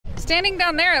Standing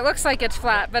down there, it looks like it's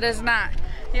flat, but it's not.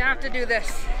 You have to do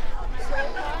this.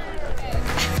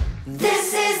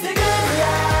 This is the good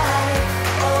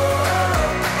life. Oh,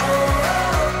 oh, oh,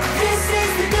 oh. This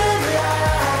is the good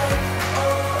life.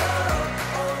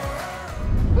 Oh,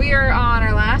 oh, oh. We are on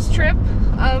our last trip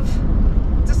of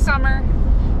the summer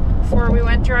before we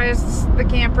winterize the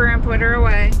camper and put her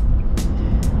away.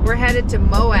 We're headed to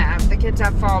Moab. The kids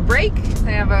have fall break.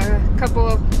 They have a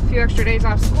few extra days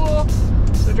off school,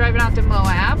 so driving out to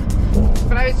Moab.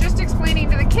 But I was just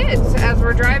explaining to the kids as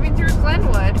we're driving through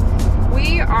Glenwood,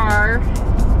 we are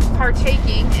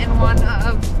partaking in one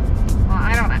of, well,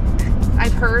 I don't know,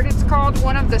 I've heard it's called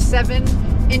one of the 7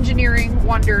 engineering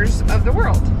wonders of the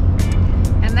world.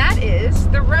 And that is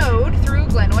the road through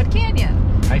Glenwood Canyon.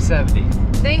 I-70.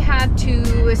 They had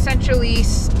to essentially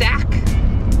stack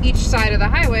each side of the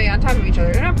highway on top of each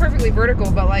other. They're not perfectly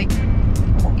vertical, but like,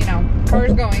 you know,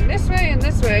 cars going this way and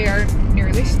this way are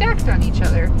nearly stacked on each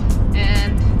other.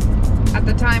 And at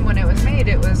the time when it was made,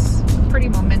 it was a pretty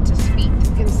momentous feat.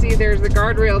 You can see there's the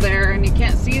guardrail there, and you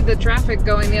can't see the traffic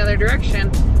going the other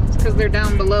direction. It's because they're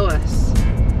down below us.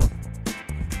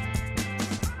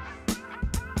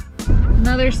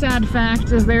 Another sad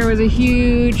fact is there was a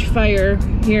huge fire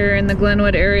here in the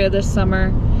Glenwood area this summer.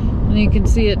 And you can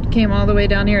see it came all the way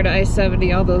down here to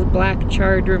I-70, all those black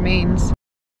charred remains.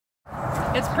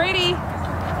 It's pretty.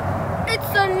 It's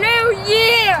the new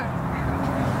year!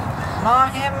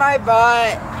 Mom hit my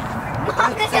butt.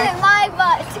 Mom hit my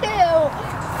butt too!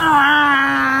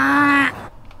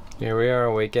 Here we are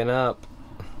waking up.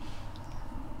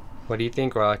 What do you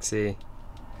think, Roxy?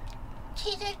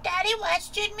 He said Daddy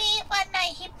questioned me one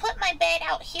night. He put my bed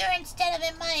out here instead of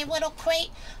in my little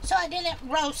crate so I didn't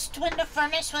roast when the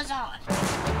furnace was on.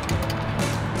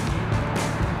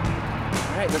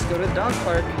 Alright, let's go to the dog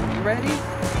park. You ready?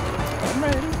 I'm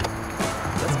ready.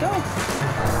 Let's go.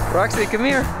 Roxy, come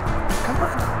here. Come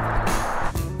on.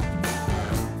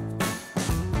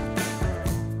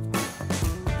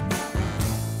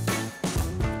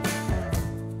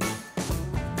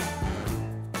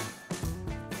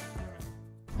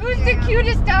 Who's the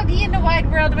cutest doggy in the wide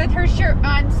world with her shirt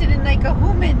on, sitting like a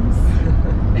human?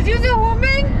 Is you a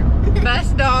human?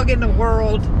 Best dog in the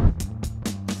world.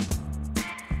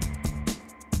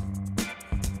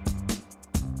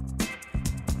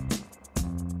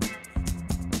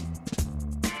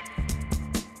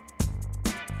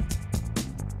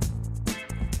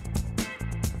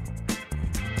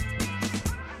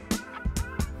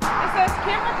 It says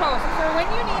camera post for when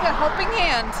you need a helping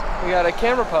hand. We got a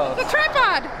camera post. The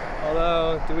tripod.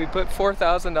 Although, did we put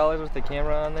 $4,000 with the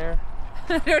camera on there?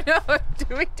 I don't know. Do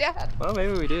we, Dad? Well,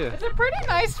 maybe we do. It's a pretty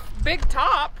nice big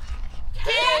top.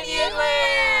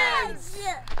 Canyonlands!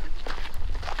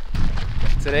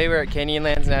 Today we're at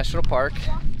Canyonlands National Park,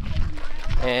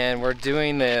 and we're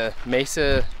doing the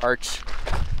Mesa Arch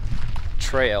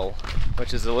Trail,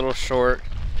 which is a little short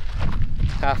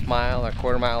half-mile or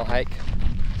quarter-mile hike.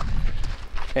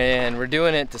 And we're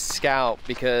doing it to scout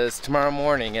because tomorrow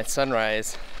morning at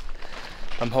sunrise,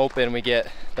 I'm hoping we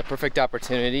get the perfect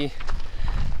opportunity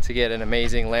to get an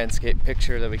amazing landscape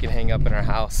picture that we can hang up in our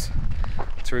house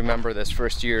to remember this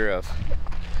first year of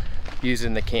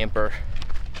using the camper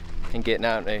and getting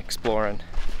out and exploring.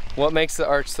 What makes the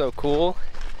arch so cool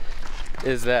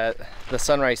is that the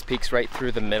sunrise peaks right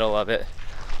through the middle of it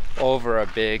over a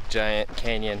big giant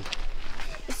canyon.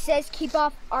 It says keep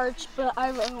off arch, but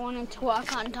I really wanted to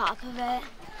walk on top of it.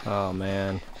 Oh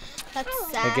man. That's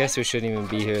sad. I guess we shouldn't even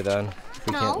be here then if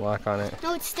we can't walk on it.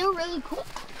 No, it's still really cool.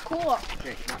 The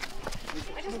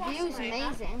view's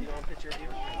amazing.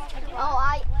 Oh,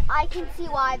 I can see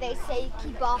why they say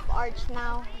keep off arch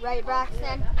now, right,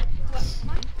 Braxton?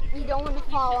 You don't want to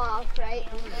fall off, right?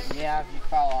 Yeah, if you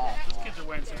fall off. If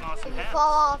you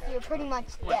fall off, you're pretty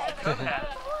much dead.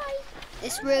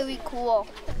 It's really cool.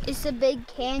 It's a big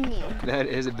canyon. That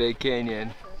is a big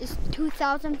canyon. It's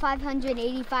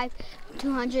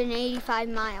 285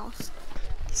 miles.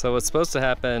 So what's supposed to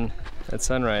happen at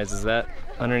sunrise is that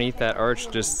underneath that arch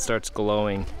just starts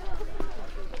glowing.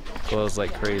 Glows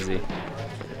like crazy.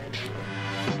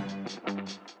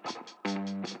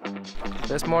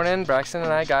 This morning, Braxton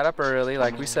and I got up early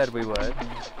like we said we would.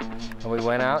 And we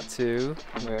went out to,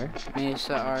 where?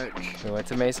 Mesa Arch. We went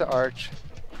to Mesa Arch.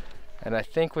 And I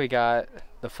think we got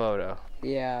the photo.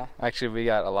 Yeah. Actually, we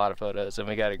got a lot of photos and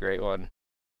we got a great one.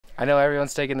 I know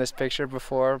everyone's taken this picture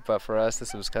before, but for us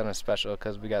this was kind of special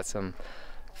because we got some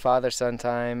father-son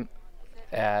time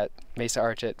at Mesa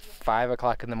Arch at 5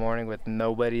 o'clock in the morning with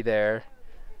nobody there.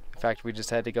 In fact, we just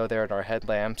had to go there in our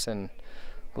headlamps and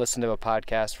listen to a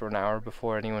podcast for an hour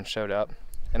before anyone showed up.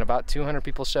 And about 200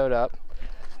 people showed up.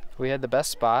 We had the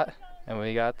best spot, and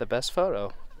we got the best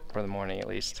photo for the morning, at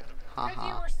least. Because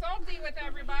you were salty with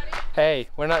everybody. Hey,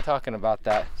 we're not talking about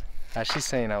that. She's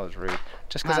saying I was rude.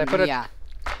 Just because I put a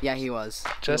yeah, he was.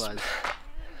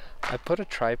 I put a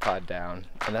tripod down,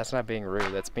 and that's not being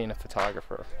rude. That's being a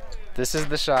photographer. This is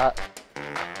the shot.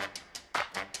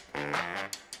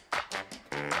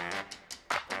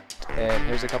 And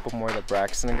here's a couple more that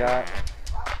Braxton got.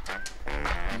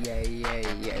 Yay.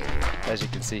 As you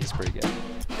can see, he's pretty good.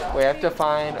 We have to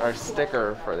find our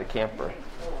sticker for the camper.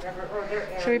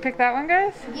 Should we pick that one,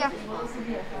 guys? Yeah.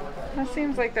 That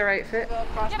seems like the right fit.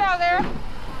 Get out of there.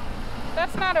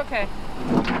 That's not okay.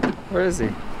 Where is he?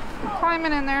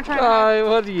 Climbing in there trying to...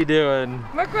 What are you doing?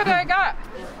 Look what I got.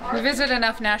 We visit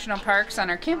enough national parks on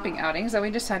our camping outings that we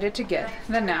decided to get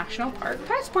the National Park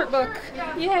Passport book.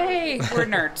 Yay! We're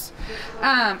nerds.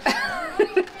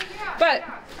 But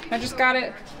I just got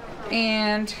it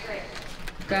and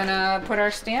gonna put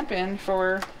our stamp in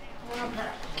for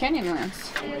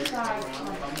Canyonlands.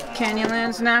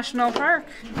 Canyonlands National Park.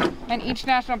 And each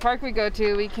national park we go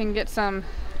to, we can get some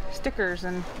stickers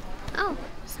and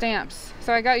stamps.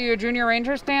 So I got you a Junior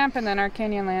Ranger stamp and then our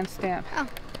Canyonlands stamp. Oh.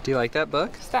 Do you like that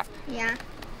book? Stop. Yeah.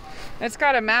 It's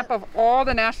got a map of all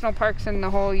the national parks in the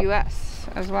whole U.S.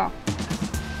 as well.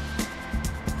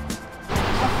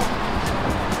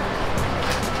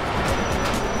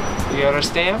 You got our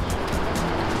stamp?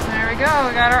 There we go,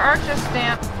 we got our Arches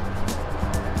stamp.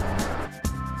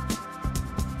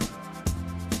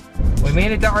 We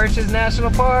made it to Arches National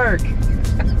Park.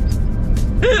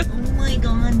 Oh my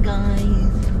god, guys.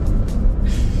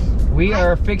 We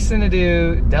are fixing to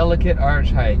do Delicate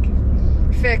Arch hike.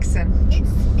 Fixin'. It's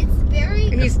very.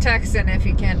 He's texting if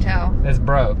you can't tell. It's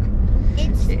broke.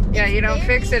 Yeah, you don't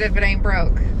fix it if it ain't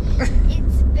broke.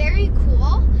 It's very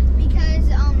cool because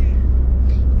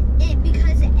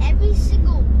because every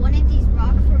single one of these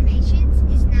rock formations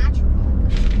is natural.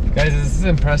 Guys, is this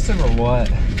impressive or what?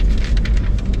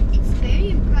 It's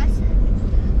very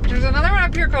impressive. There's another one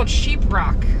up here called Sheep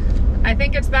Rock. I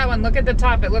think it's that one. Look at the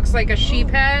top. It looks like a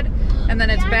sheep head, and then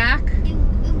it's back.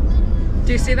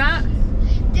 Do you see that?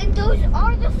 Then those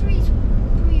are the three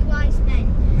wise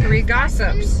men. Three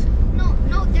gossips.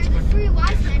 No, they're the three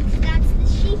wise men. That's the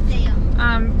sheep they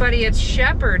own. Buddy, it's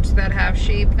shepherds that have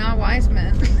sheep, not wise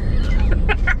men.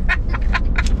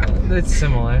 It's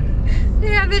similar.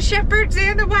 Yeah, the shepherds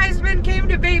and the wise men came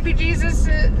to baby Jesus'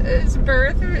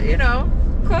 birth. You know,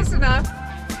 close enough.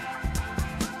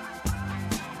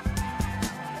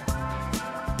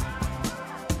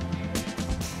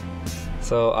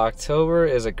 So October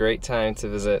is a great time to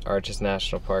visit Arches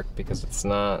National Park because it's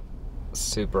not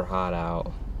super hot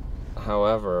out.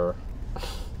 However,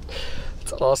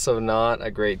 it's also not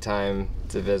a great time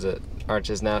to visit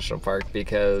Arches National Park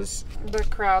because the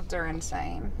crowds are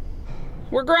insane.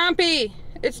 We're grumpy.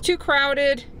 It's too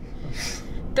crowded.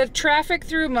 The traffic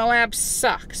through Moab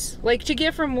sucks. Like, to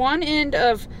get from one end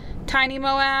of Tiny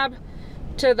Moab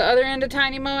to the other end of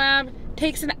Tiny Moab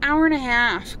takes an hour and a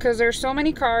half because there's so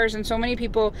many cars and so many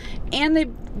people, and they're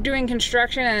doing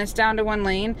construction and it's down to one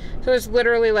lane. So it's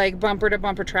literally like bumper to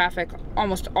bumper traffic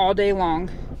almost all day long.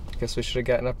 guess we should have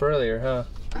gotten up earlier, huh?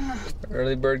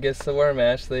 Early bird gets the worm,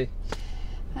 Ashley.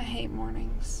 I hate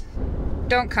mornings.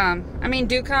 Don't come. I mean,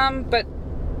 do come, but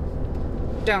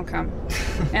don't come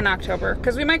in October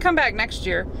because we might come back next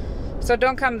year. So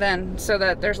don't come then so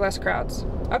that there's less crowds.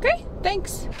 Okay,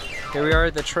 thanks. Here we are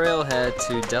at the trailhead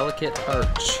to Delicate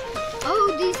Arch.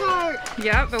 Oh, these are...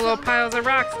 Yep, the little piles of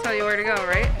rocks tell you where to go,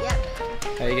 right? Yep.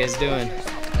 How you guys doing?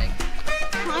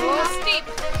 A little steep.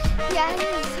 Yeah,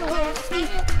 it's a little steep.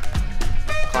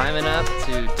 Climbing up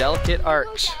to Delicate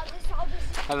Arch.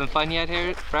 Having fun yet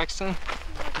here, Braxton?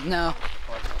 No.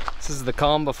 This is the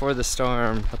calm before the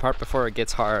storm, the part before it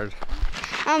gets hard.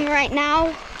 Right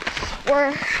now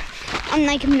we're on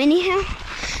like a mini hill,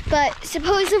 but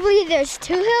supposedly there's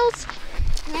two hills.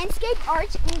 Landscape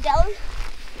Arch and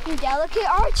Delicate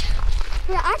Arch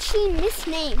were actually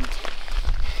misnamed.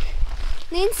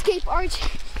 Landscape Arch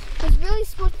was really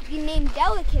supposed to be named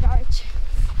Delicate Arch,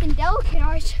 and Delicate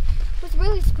Arch was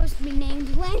really supposed to be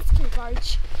named Landscape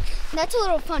Arch. That's a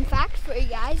little fun fact for you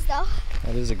guys, though.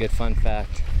 That is a good fun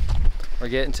fact. We're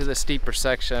getting to the steeper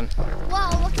section. Wow,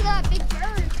 look at that big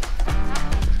bird.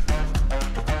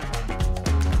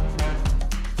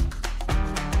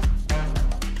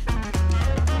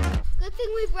 Good thing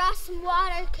we brought some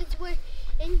water because we're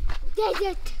in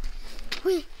desert.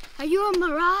 Are you a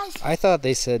mirage? I thought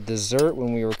they said dessert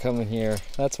when we were coming here.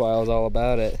 That's why I was all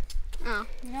about it. Oh.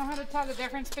 You know how to tell the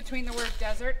difference between the word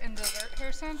desert and dessert,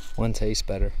 Harrison? One tastes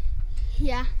better.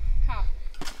 Yeah. How?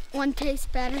 One tastes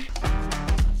better.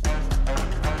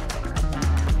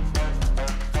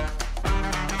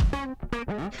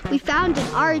 We found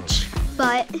an arch,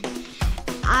 but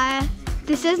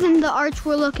this isn't the arch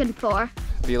we're looking for.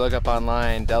 If you look up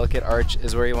online, Delicate Arch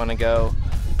is where you want to go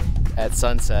at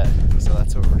sunset. So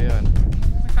that's what we're doing.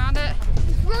 We found it.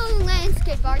 It's really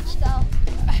landscape arch though.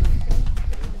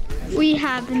 We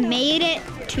have made it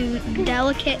to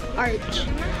Delicate Arch.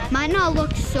 Might not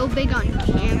look so big on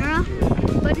camera,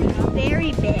 but it's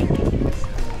very big.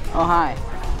 Oh, hi.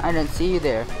 I didn't see you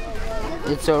there.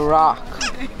 It's a rock.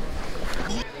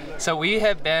 So we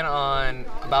have been on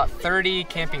about 30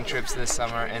 camping trips this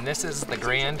summer, and this is the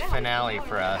grand finale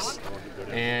for us.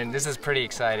 And this is pretty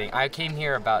exciting. I came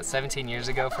here about 17 years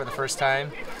ago for the first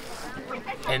time,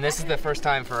 and this is the first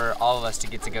time for all of us to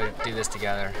get to go do this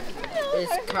together.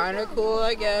 It's kind of cool,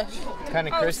 I guess. Kind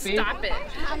of crispy. Stop it.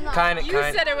 You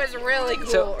said it was really cool.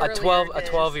 So a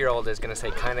 12-year-old is gonna say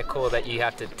kind of cool that you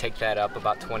have to take that up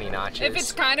about 20 notches. If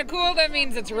it's kind of cool, that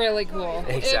means it's really cool.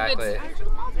 Exactly.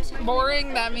 If it's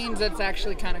boring, that means it's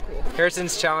actually kind of cool.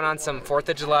 Harrison's chowing on some 4th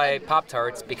of July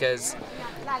Pop-Tarts because,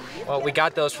 well, we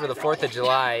got those for the 4th of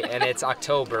July and it's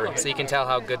October, so you can tell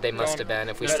how good they must have been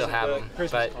if we still have them.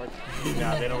 But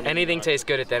anything tastes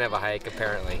good at the end of a hike,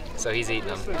 apparently, so he's eating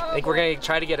them. I think we're gonna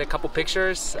try to get a couple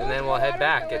pictures and then we'll head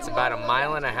back. It's about 1.5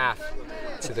 miles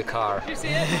to the car. You see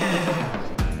it?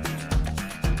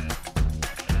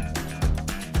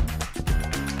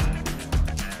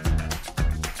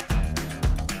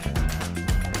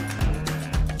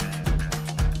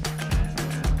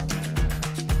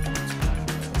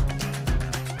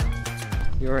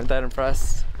 You weren't that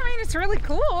impressed? I mean, it's really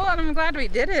cool, and I'm glad we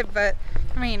did it, but,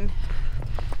 I mean,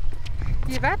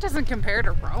 yeah, that doesn't compare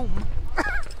to Rome.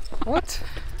 What?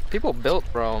 People built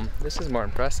Rome. This is more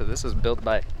impressive. This was built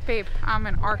by... Babe, I'm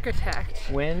an architect.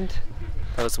 Wind.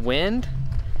 That was wind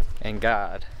and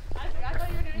God.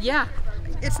 Yeah,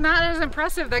 it's not as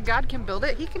impressive that God can build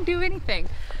it. He can do anything.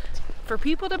 For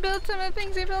people to build some of the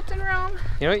things they built in Rome,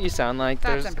 You know what you sound like?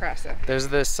 that's impressive. There's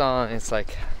this song, it's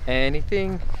like,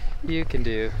 anything you can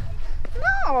do,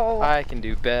 No! I can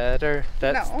do better.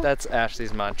 No. That's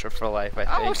Ashley's mantra for life, I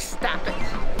think. Oh, stop it.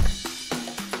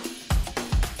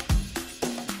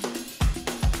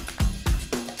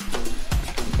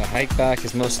 The hike back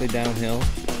is mostly downhill.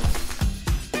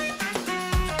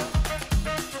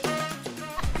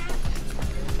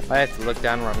 I have to look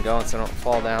down where I'm going so I don't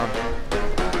fall down.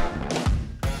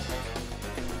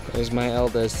 There's my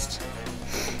eldest,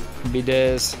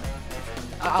 B-Diz.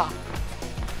 Ah.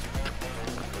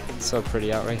 It's so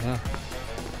pretty out right now.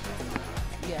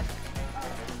 Yeah.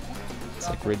 It's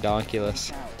like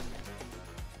redonkulous.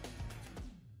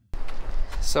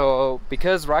 So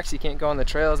because Roxy can't go on the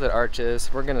trails at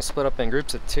Arches, we're gonna split up in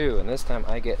groups of 2, and this time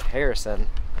I get Harrison.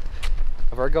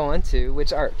 We're going to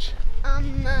which arch?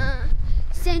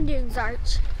 Sand Dunes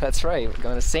Arch. That's right, we're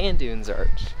going to Sand Dunes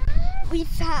Arch. We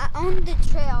found the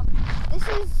trail. This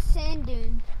is Sand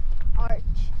Dune Arch,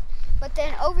 but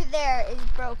then over there is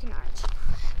Broken Arch.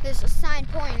 There's a sign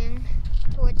pointing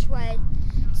to which way,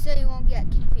 so you won't get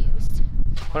confused.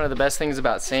 One of the best things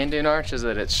about Sand Dune Arch is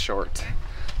that it's short,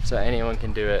 so anyone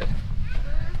can do it,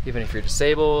 even if you're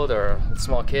disabled or a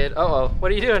small kid. Uh-oh,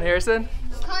 what are you doing, Harrison?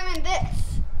 Climbing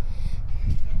this.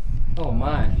 Oh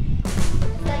my.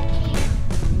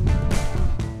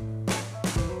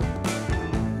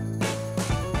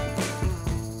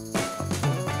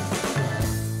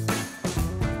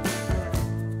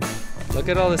 Look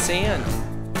at all the sand.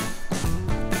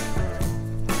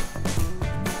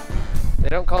 They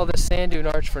don't call this Sand Dune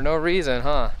Arch for no reason,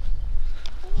 huh?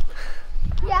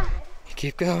 Yeah,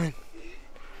 Keep going.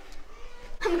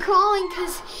 I'm crawling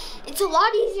because it's a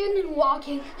lot easier than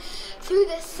walking through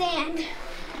the sand.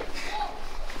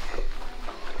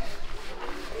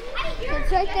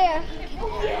 It's right there.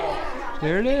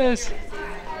 There it is.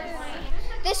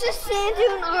 This is Sand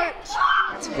Dune Arch.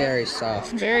 It's very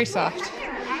soft. Very soft.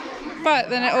 But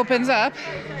then it opens up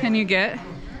and you get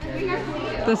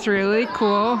this really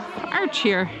cool arch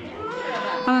here.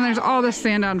 And then there's all this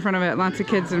sand out in front of it. Lots of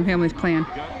kids and families playing.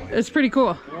 It's pretty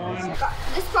cool.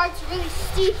 This part's really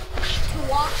steep to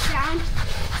walk down,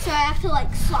 so I have to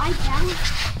like slide down.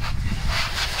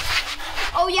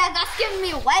 Oh yeah, that's giving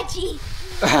me a wedgie.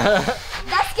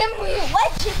 That's giving me a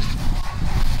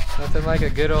wedgie. Nothing like a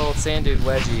good old sand dune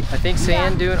wedgie. I think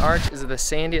Sand Dune Arch is the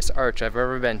sandiest arch I've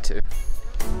ever been to.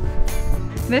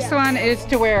 This one is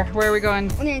to where? Where are we going?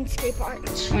 Landscape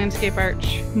Arch. Landscape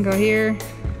Arch. We can go here,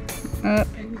 up,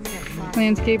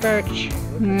 Landscape Arch,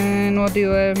 and then we'll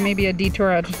do maybe a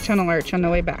detour out to Tunnel Arch on the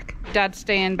way back. Dad's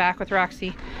staying back with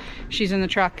Roxy. She's in the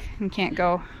truck and can't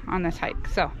go on this hike.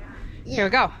 So here we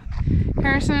go.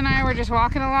 Harrison and I were just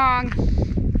walking along,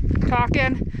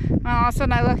 talking, and all of a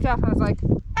sudden I looked up and I was like,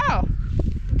 oh,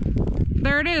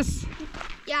 there it is.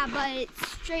 Yeah, but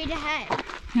it's straight ahead.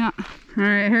 Yeah. All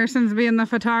right, Harrison's being the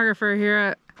photographer here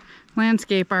at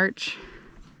Landscape Arch.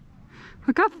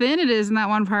 Look how thin it is in that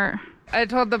one part. I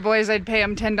told the boys I'd pay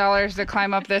them $10 to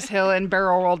climb up this hill and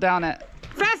barrel roll down it.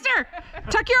 Faster!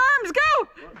 Tuck your arms, go!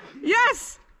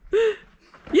 Yes!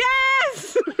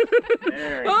 Yes!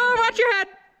 Oh, watch your head!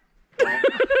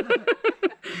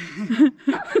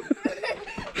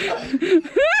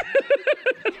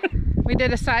 We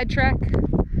did a side trek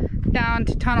down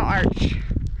to Tunnel Arch.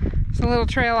 It's a little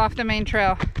trail off the main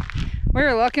trail. We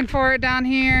were looking for it down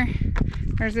here.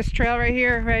 There's this trail right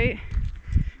here, right?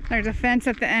 There's a fence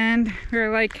at the end. We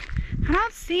were like, I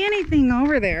don't see anything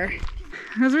over there.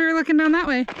 As we were looking down that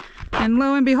way, and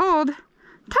lo and behold,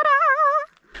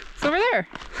 ta-da! It's over there.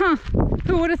 Huh,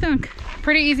 who would have thunk?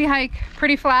 Pretty easy hike,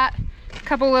 pretty flat. A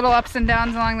couple little ups and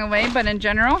downs along the way, but in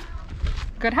general,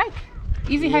 good hike.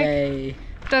 Easy hike.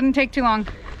 Doesn't take too long.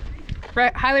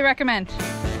 Highly recommend.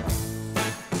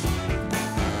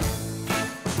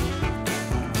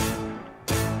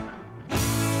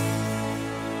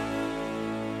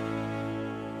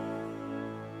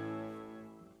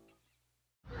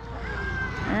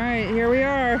 Alright, here we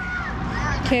are.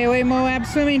 KOA Moab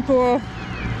swimming pool.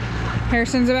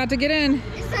 Harrison's about to get in.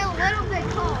 It's a little bit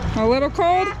cold. A little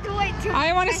cold? I have to wait till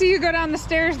I want to see you go down the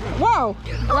stairs. Whoa!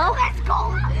 Oh, that's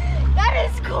cold. That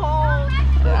is cold.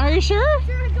 Are you sure?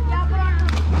 Yeah, but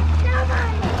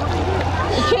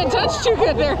You can't touch too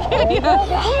good there, can you?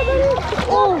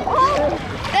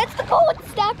 that's the cold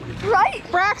stuff, right?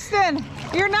 Braxton,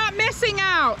 you're not missing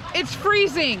out. It's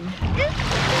freezing.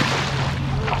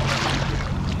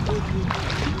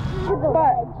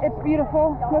 But it's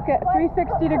beautiful. Look at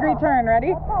 360-degree turn.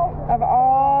 Ready? Of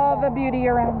all the beauty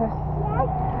around us.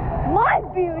 My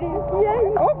beauty.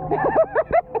 Yay.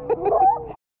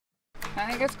 Oh. I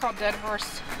think it's called Dead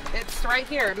Horse. It's right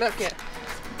here. Look it.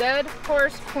 Dead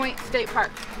Horse Point State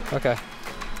Park. Okay.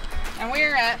 And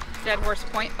we're at Dead Horse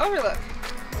Point Overlook.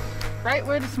 Right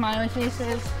where the smiley face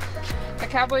is. The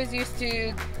cowboys used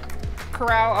to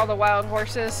corral all the wild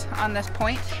horses on this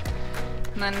point.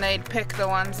 And then they'd pick the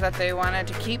ones that they wanted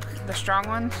to keep, the strong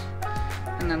ones,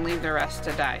 and then leave the rest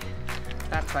to die.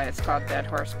 That's why it's called Dead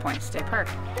Horse Point State Park.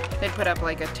 They'd put up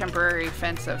like a temporary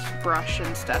fence of brush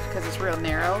and stuff because it's real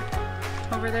narrow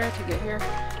over there to get here.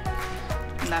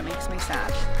 And that makes me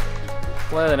sad.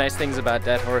 One of the nice things about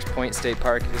Dead Horse Point State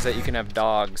Park is that you can have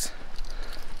dogs.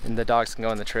 And the dogs can go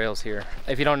on the trails here.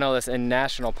 If you don't know this, in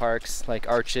national parks like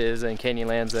Arches and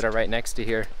Canyonlands that are right next to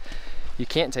here, you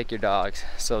can't take your dogs.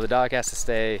 So the dog has to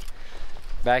stay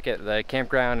back at the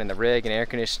campground in the rig and air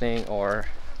conditioning, or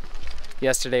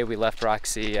yesterday we left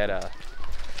Roxy at a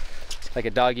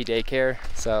doggy daycare.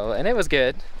 So, and it was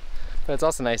good, but it's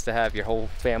also nice to have your whole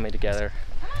family together,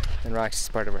 and Roxy's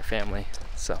part of our family.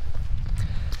 So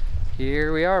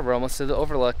here we are, we're almost to the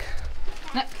overlook.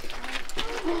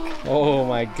 Oh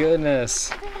my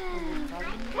goodness.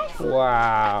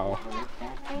 Wow.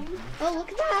 Oh,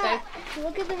 look at that.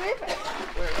 Look at the river.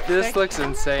 This looks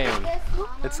insane.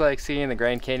 It's like seeing the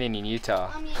Grand Canyon in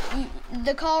Utah.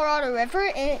 The Colorado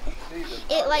River, it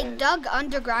like dug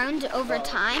underground over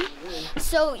time.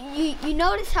 So you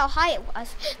notice how high it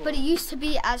was, but it used to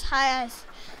be as high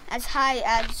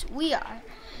as we are,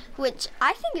 which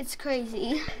I think is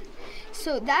crazy.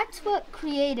 So that's what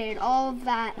created all of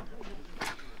that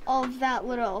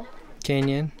little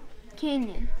Canyon.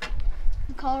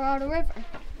 The Colorado River.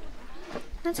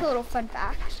 That's a little fun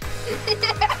fact.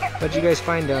 What'd you guys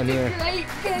find down here?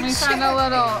 We found a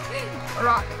little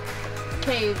rock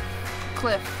cave,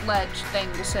 cliff, ledge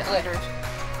thing to sit later.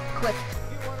 Cliff.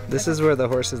 This is where the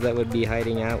horses that would be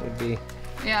hiding out would be.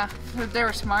 Yeah, they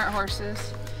were smart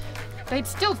horses. They'd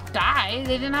still die.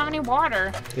 They didn't have any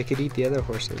water. They could eat the other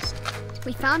horses.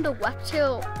 We found a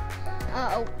western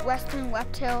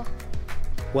whiptail.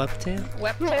 Webtail?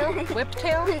 Whiptail?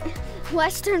 Whiptail?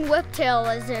 Western whiptail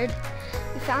lizard.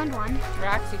 We found one.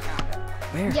 Roxy found it.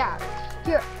 Where? Yeah.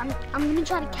 Here, I'm gonna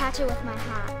try to catch it with my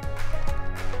hat.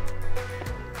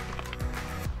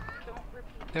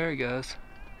 There he goes.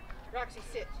 Roxy,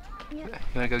 sit. You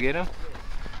wanna go get him?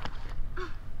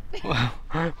 Wow.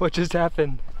 What just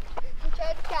happened? I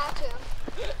tried to catch him.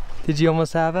 Did you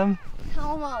almost have him?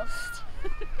 Almost.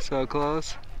 So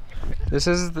close. This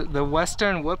is the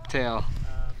Western Whiptail.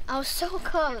 I was so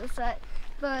close,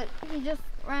 but he just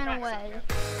ran away.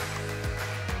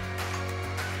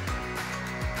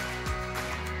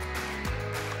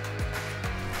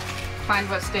 Find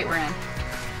what state we're in.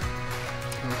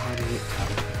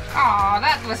 Oh, Aw,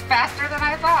 that was faster than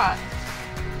I thought.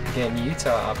 getting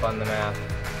Utah up on the map.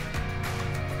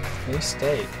 New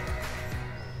state.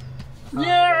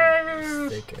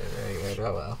 Yes! take it right.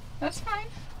 Oh well. That's fine.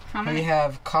 How We many?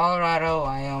 have Colorado,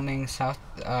 Wyoming,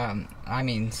 Sodak,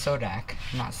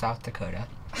 not South Dakota,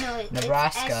 No, it's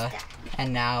Nebraska, Esta.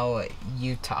 and now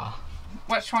Utah.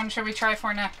 Which one should we try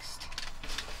for next?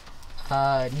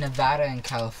 Nevada and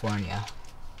California.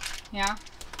 Yeah.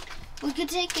 We could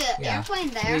take an airplane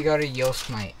there. We go to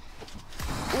Yosemite.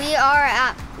 We are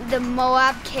at the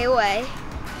Moab KOA,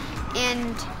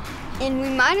 and we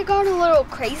might have gone a little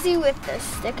crazy with the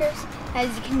stickers.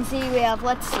 As you can see, we have,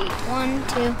 let's see, 1,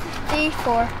 2, 3,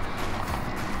 4,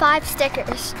 5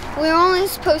 stickers. We were only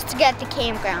supposed to get the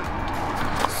campground.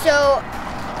 So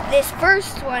this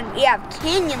first one, we have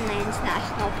Canyonlands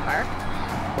National Park.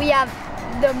 We have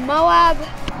the Moab,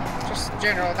 Just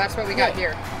general. That's what we got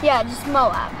here. yeah, just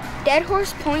Moab. Dead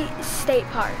Horse Point State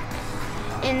Park.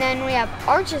 And then we have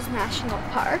Arches National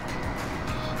Park,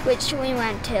 which we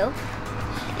went to.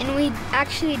 And we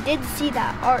actually did see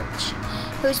that arch.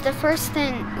 It was the first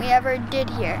thing we ever did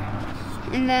here.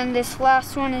 And then this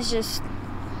last one is just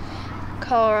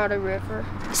Colorado River.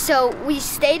 So we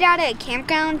stayed at a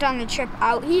campground on the trip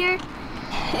out here.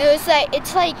 It's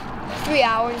like 3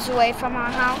 hours away from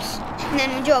our house. And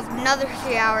then we drove another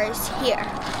 3 hours here.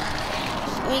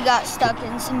 We got stuck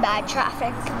in some bad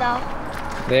traffic though.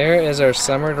 There is our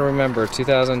summer to remember,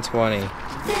 2020. This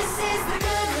is the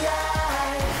good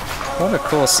life. What a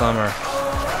cool summer.